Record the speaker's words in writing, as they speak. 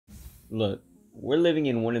Look, we're living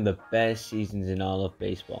in one of the best seasons in all of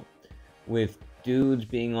baseball, with dudes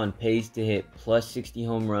being on pace to hit plus 60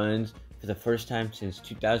 home runs for the first time since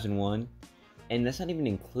 2001. And that's not even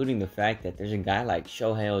including the fact that there's a guy like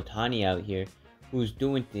Shohei Ohtani out here who's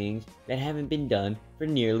doing things that haven't been done for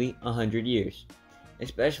nearly 100 years.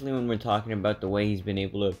 Especially when we're talking about the way he's been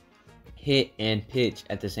able to hit and pitch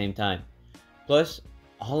at the same time. Plus,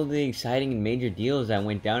 all of the exciting and major deals that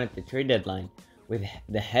went down at the trade deadline, with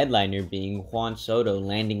the headliner being Juan Soto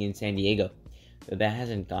landing in San Diego. Though that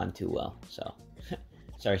hasn't gone too well, so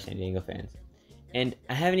sorry San Diego fans. And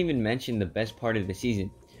I haven't even mentioned the best part of the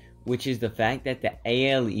season, which is the fact that the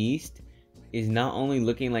AL East is not only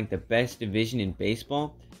looking like the best division in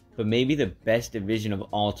baseball, but maybe the best division of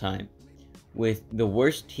all time, with the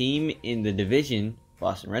worst team in the division,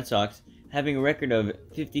 Boston Red Sox, having a record of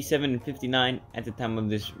 57-59 at the time of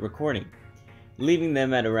this recording, leaving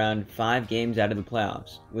them at around 5 games out of the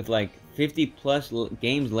playoffs, with like 50 plus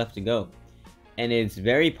games left to go, and it's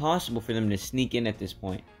very possible for them to sneak in at this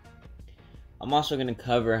point. I'm also going to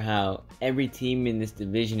cover how every team in this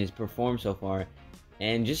division has performed so far,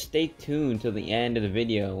 and just stay tuned till the end of the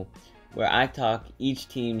video where I talk each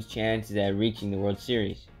team's chances at reaching the World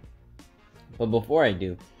Series. But before I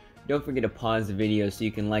do, don't forget to pause the video so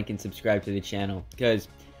you can like and subscribe to the channel, because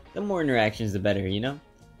the more interactions the better, you know?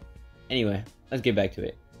 Anyway, let's get back to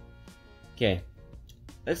it. Okay,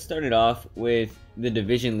 let's start it off with the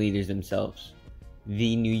division leaders themselves,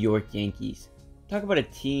 the New York Yankees. Talk about a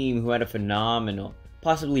team who had a phenomenal,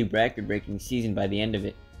 possibly record-breaking season by the end of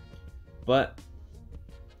it. But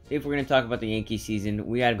if we're going to talk about the Yankee season,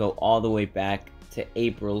 we got to go all the way back to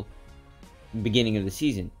April, beginning of the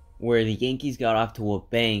season, where the Yankees got off to a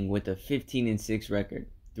bang with a 15-6 record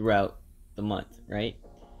throughout the month, right?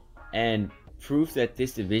 And proof that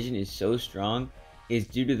this division is so strong is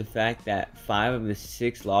due to the fact that 5 of the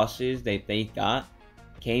 6 losses that they got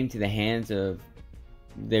came to the hands of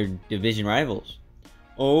their division rivals.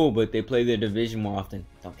 Oh, but they play their division more often.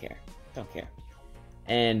 Don't care.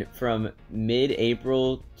 And from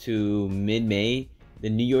mid-April to mid-May, the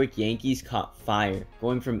New York Yankees caught fire,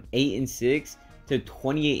 going from 8-6 to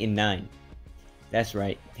 28-9. That's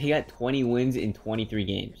right, they got 20 wins in 23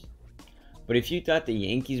 games. But if you thought the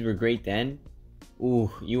Yankees were great then,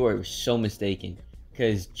 ooh, you are so mistaken,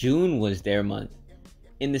 because June was their month,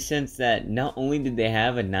 in the sense that not only did they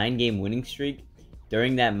have a 9-game winning streak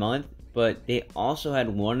during that month, but they also had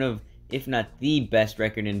one of, if not the best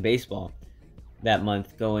record in baseball that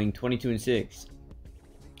month, going 22-6.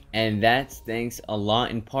 And that's thanks a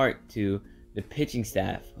lot in part to the pitching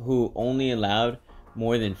staff, who only allowed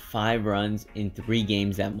more than 5 runs in 3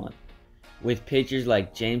 games that month, with pitchers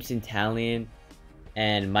like Jameson Taillon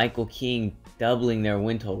and Michael King doubling their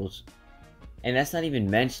win totals. And that's not even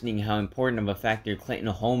mentioning how important of a factor Clayton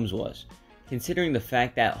Holmes was, considering the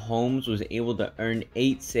fact that Holmes was able to earn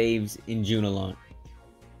 8 saves in June alone.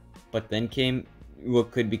 But then came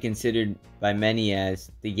what could be considered by many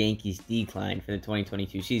as the Yankees' decline for the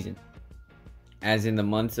 2022 season, as in the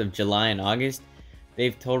months of July and August,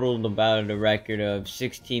 they've totaled about a record of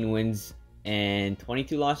 16 wins and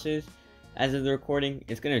 22 losses. As of the recording,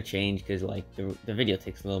 it's going to change because like the video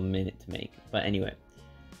takes a little minute to make. But anyway,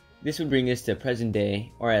 this would bring us to present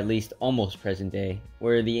day, or at least almost present day,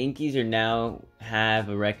 where the Yankees are now have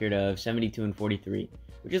a record of 72-43,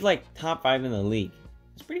 which is like top 5 in the league.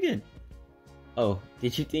 It's pretty good. Oh,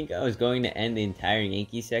 did you think I was going to end the entire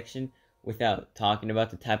Yankees section without talking about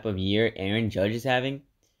the type of year Aaron Judge is having?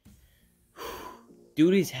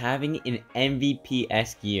 Dude is having an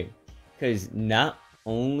MVP-esque year, because not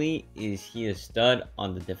only is he a stud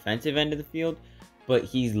on the defensive end of the field, but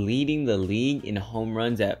he's leading the league in home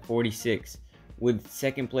runs at 46, with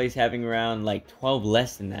second place having around like 12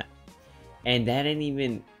 less than that. And that ain't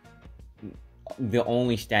even the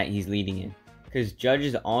only stat he's leading in, because Judge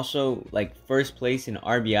is also like first place in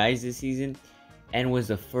RBIs this season and was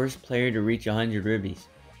the first player to reach 100 ribbies.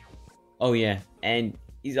 Oh yeah, and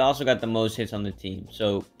he's also got the most hits on the team,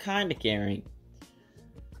 so kinda carrying.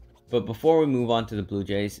 But before we move on to the Blue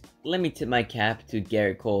Jays, let me tip my cap to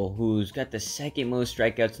Garrett Cole, who's got the second most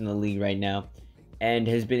strikeouts in the league right now, and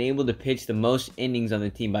has been able to pitch the most innings on the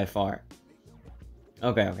team by far.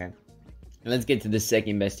 Okay. Let's get to the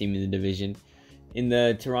second best team in the division, in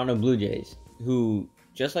the Toronto Blue Jays, who,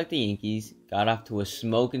 just like the Yankees, got off to a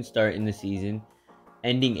smoking start in the season,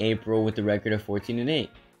 ending April with a record of 14-8,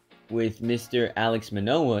 with Mr. Alex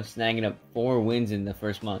Manoah snagging up 4 wins in the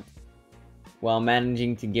first month, while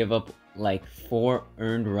managing to give up like 4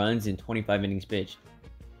 earned runs in 25 innings pitched.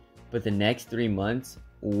 But the next 3 months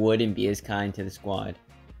wouldn't be as kind to the squad,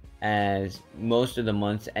 as most of the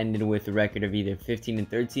months ended with a record of either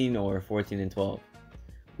 15-13 or 14-12,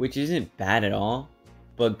 which isn't bad at all,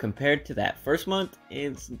 but compared to that first month,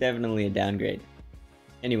 it's definitely a downgrade.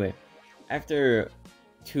 Anyway, after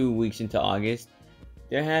 2 weeks into August,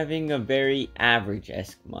 they're having a very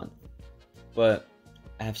average-esque month, but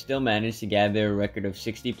have still managed to gather a record of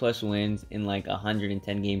 60 plus wins in like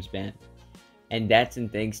 110 game span. And that's in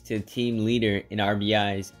thanks to team leader in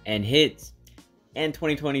RBIs and hits and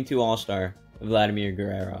 2022 All-Star Vladimir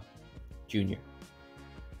Guerrero Jr.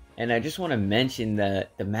 And I just want to mention the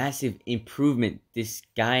massive improvement this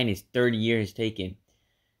guy in his third year has taken.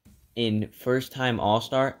 In first-time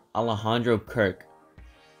All-Star Alejandro Kirk.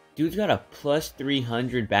 Dude's got a plus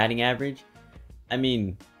 300 batting average. I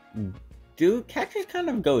mean, dude, catcher's kind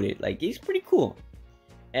of goated. Like, he's pretty cool.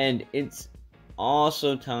 And it's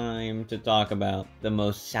also time to talk about the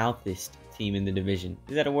most southest team in the division.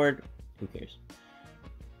 Is that a word? Who cares?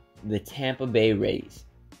 The Tampa Bay Rays.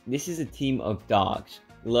 This is a team of dogs.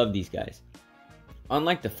 Love these guys.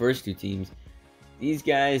 Unlike the first two teams, these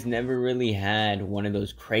guys never really had one of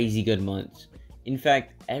those crazy good months. In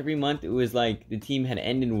fact, every month it was like the team had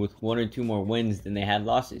ended with 1 or 2 more wins than they had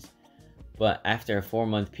losses. But after a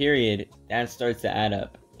 4-month period, that starts to add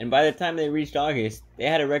up. And by the time they reached August, they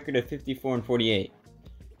had a record of 54-48.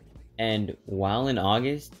 And while in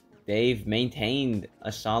August, they've maintained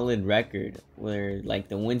a solid record where like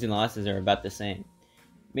the wins and losses are about the same.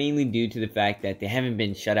 Mainly due to the fact that they haven't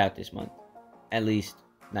been shut out this month. At least,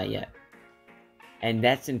 not yet. And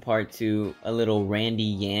that's in part to a little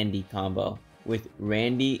Randy Yandy combo with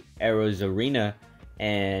Randy Arozarena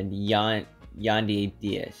and Yandy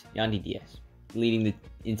Diaz, leading the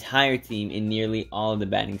entire team in nearly all of the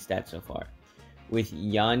batting stats so far, with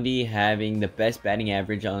Yandy having the best batting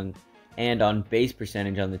average on base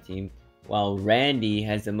percentage on the team, while Randy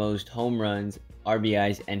has the most home runs,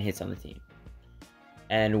 RBIs, and hits on the team.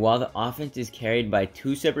 And while the offense is carried by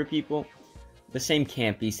 2 separate people, the same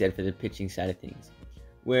can't be said for the pitching side of things,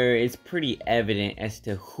 where it's pretty evident as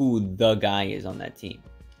to who the guy is on that team.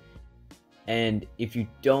 And if you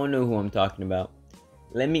don't know who I'm talking about,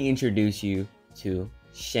 let me introduce you to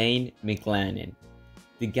Shane McClanahan,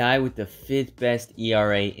 the guy with the 5th best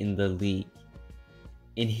ERA in the league.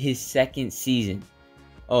 In his 2nd season.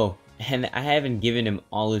 Oh, and I haven't given him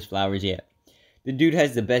all his flowers yet. The dude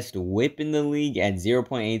has the best whip in the league at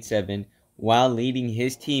 0.87 while leading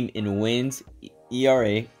his team in wins,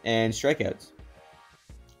 ERA, and strikeouts.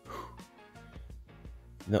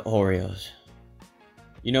 The Orioles.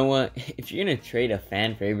 You know what? If you're going to trade a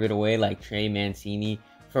fan favorite away like Trey Mancini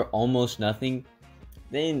for almost nothing,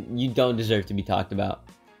 then you don't deserve to be talked about.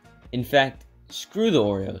 In fact, screw the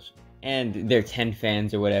Orioles and their 10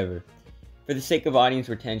 fans or whatever. For the sake of audience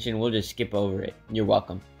retention, we'll just skip over it. You're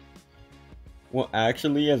welcome. Well,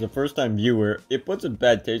 actually, as a first-time viewer, it puts a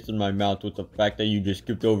bad taste in my mouth with the fact that you just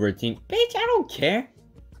skipped over a team. Bitch, I don't care.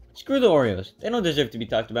 Screw the Orioles. They don't deserve to be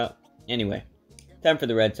talked about. Anyway, time for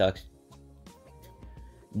the Red Sox.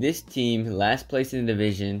 This team, last place in the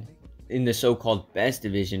division, in the so-called best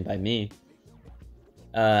division by me,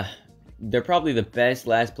 they're probably the best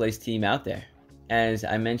last place team out there. As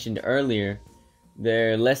I mentioned earlier,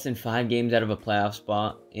 they're less than 5 games out of a playoff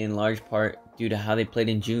spot, in large part due to how they played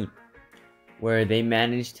in June, where they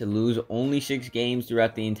managed to lose only 6 games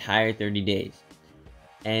throughout the entire 30 days.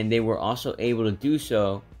 And they were also able to do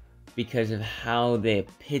so because of how the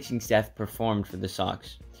pitching staff performed for the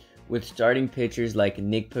Sox, with starting pitchers like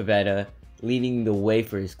Nick Pivetta leading the way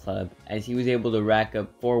for his club, as he was able to rack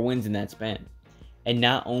up 4 wins in that span. And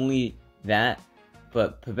not only that,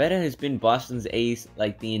 but Pivetta has been Boston's ace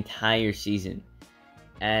like the entire season,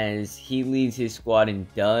 as he leads his squad in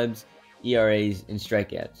dubs, ERAs, and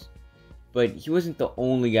strikeouts. But he wasn't the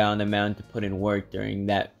only guy on the mound to put in work during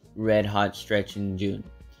that red-hot stretch in June,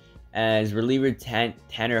 as reliever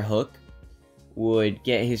Tanner Hook would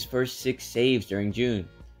get his first 6 saves during June,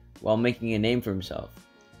 while making a name for himself.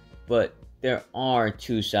 But there are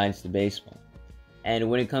 2 sides to baseball. And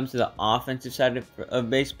when it comes to the offensive side of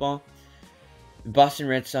baseball, the Boston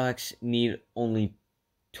Red Sox need only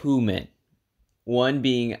 2 men. One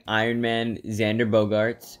being Iron Man Xander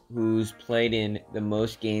Bogaerts, who's played in the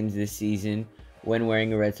most games this season when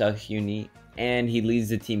wearing a Red Sox uni, and he leads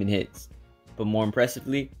the team in hits. But more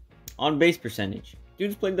impressively, on-base percentage.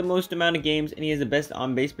 Dude's played the most amount of games, and he has the best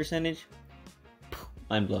on-base percentage.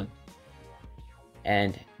 Mind blown.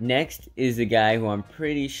 And next is the guy who I'm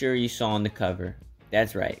pretty sure you saw on the cover.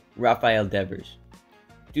 That's right, Rafael Devers.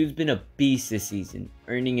 Dude's been a beast this season,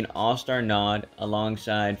 earning an all-star nod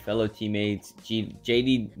alongside fellow teammates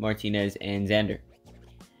JD Martinez and Xander.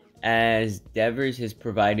 as Devers has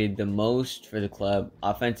provided the most for the club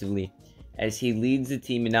offensively, as he leads the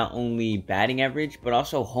team in not only batting average but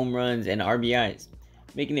also home runs and RBIs,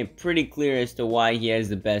 making it pretty clear as to why he has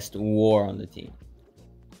the best WAR on the team.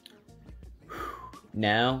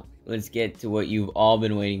 Now, let's get to what you've all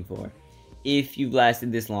been waiting for, if you've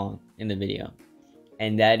lasted this long in the video,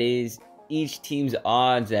 and that is each team's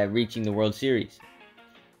odds at reaching the World Series.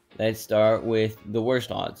 Let's start with the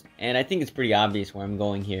worst odds, and I think it's pretty obvious where I'm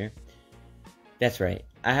going here. That's right,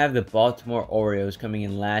 I have the Baltimore Orioles coming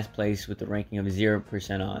in last place with a ranking of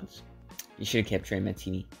 0% odds. You should have kept Trey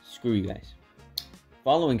Mancini. Screw you guys.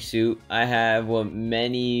 Following suit, I have what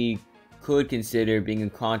many could consider being a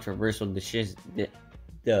controversial decision.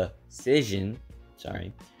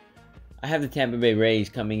 I have the Tampa Bay Rays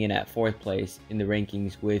coming in at 4th place in the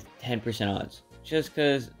rankings with 10% odds, just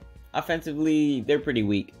because offensively they're pretty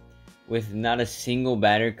weak, with not a single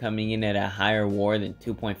batter coming in at a higher WAR than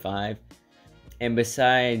 2.5. And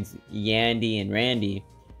besides Yandy and Randy,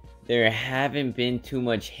 there haven't been too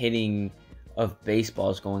much hitting of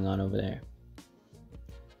baseballs going on over there.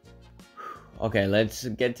 Okay, let's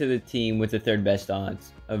get to the team with the 3rd best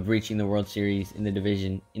odds of reaching the World Series in the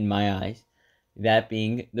division, in my eyes, that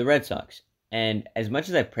being the Red Sox. And as much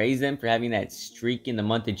as I praise them for having that streak in the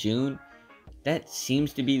month of June, that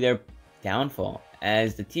seems to be their downfall,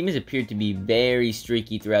 as the team has appeared to be very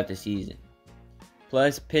streaky throughout the season.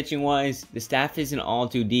 Plus, pitching-wise, the staff isn't all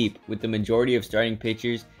too deep, with the majority of starting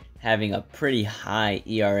pitchers having a pretty high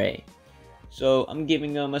ERA. So I'm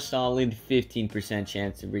giving them a solid 15%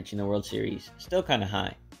 chance of reaching the World Series. Still kind of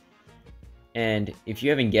high. And if you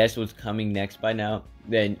haven't guessed what's coming next by now,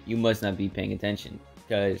 then you must not be paying attention,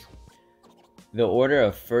 because the order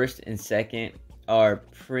of 1st and 2nd are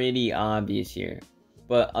pretty obvious here.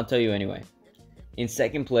 But I'll tell you anyway. In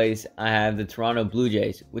 2nd place, I have the Toronto Blue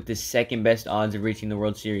Jays with the 2nd best odds of reaching the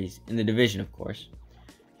World Series, in the division of course.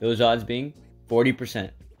 Those odds being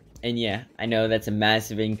 40%. And yeah, I know that's a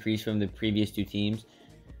massive increase from the previous 2 teams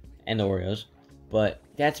and the Orioles, but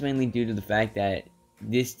that's mainly due to the fact that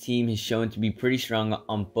this team has shown to be pretty strong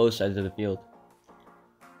on both sides of the field.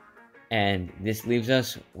 And this leaves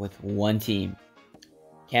us with one team.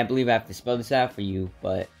 Can't believe I have to spell this out for you,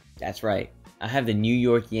 but that's right. I have the New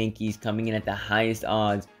York Yankees coming in at the highest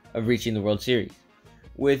odds of reaching the World Series,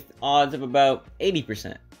 with odds of about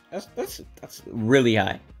 80%. That's really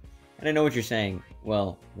high. And I know what you're saying.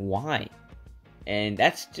 Well, why? And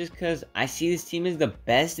that's just because I see this team as the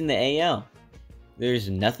best in the AL. There's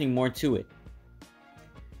nothing more to it.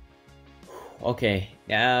 Okay,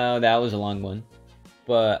 now that was a long one.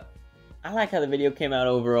 But I like how the video came out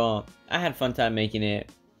overall. I had fun time making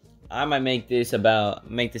it. I might make the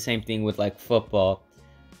same thing with like football-esque.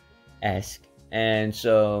 And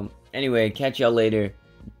so, anyway, catch y'all later.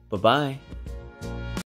 Bye-bye.